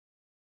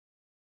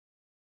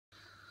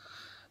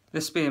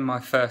This being my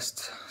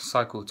first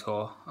cycle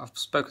tour, I've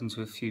spoken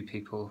to a few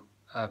people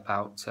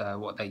about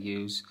what they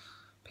use,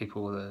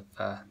 people that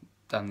have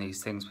done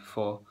these things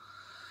before,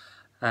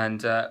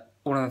 and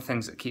one of the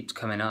things that keeps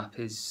coming up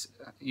is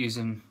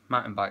using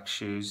mountain bike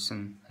shoes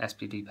and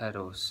SPD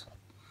pedals.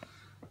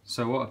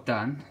 So what I've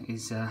done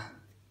is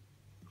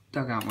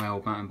dug out my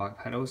old mountain bike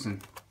pedals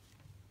and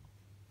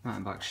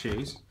mountain bike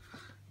shoes.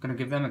 I'm going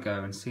to give them a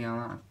go and see how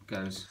that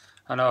goes.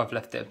 I know I've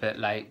left it a bit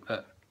late,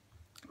 but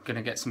I'm going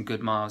to get some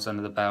good miles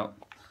under the belt,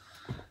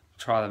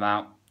 try them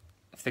out.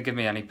 If they give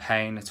me any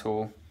pain at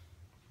all,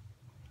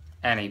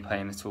 and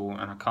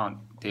I can't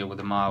deal with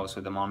the miles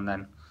with them on,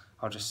 then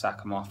I'll just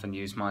sack them off and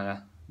use my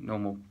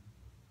normal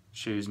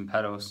shoes and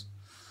pedals.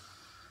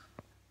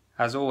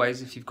 As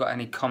always, if you've got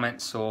any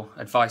comments or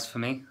advice for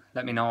me,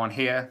 let me know on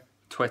here,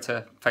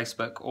 Twitter,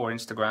 Facebook or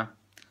Instagram.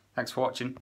 Thanks for watching.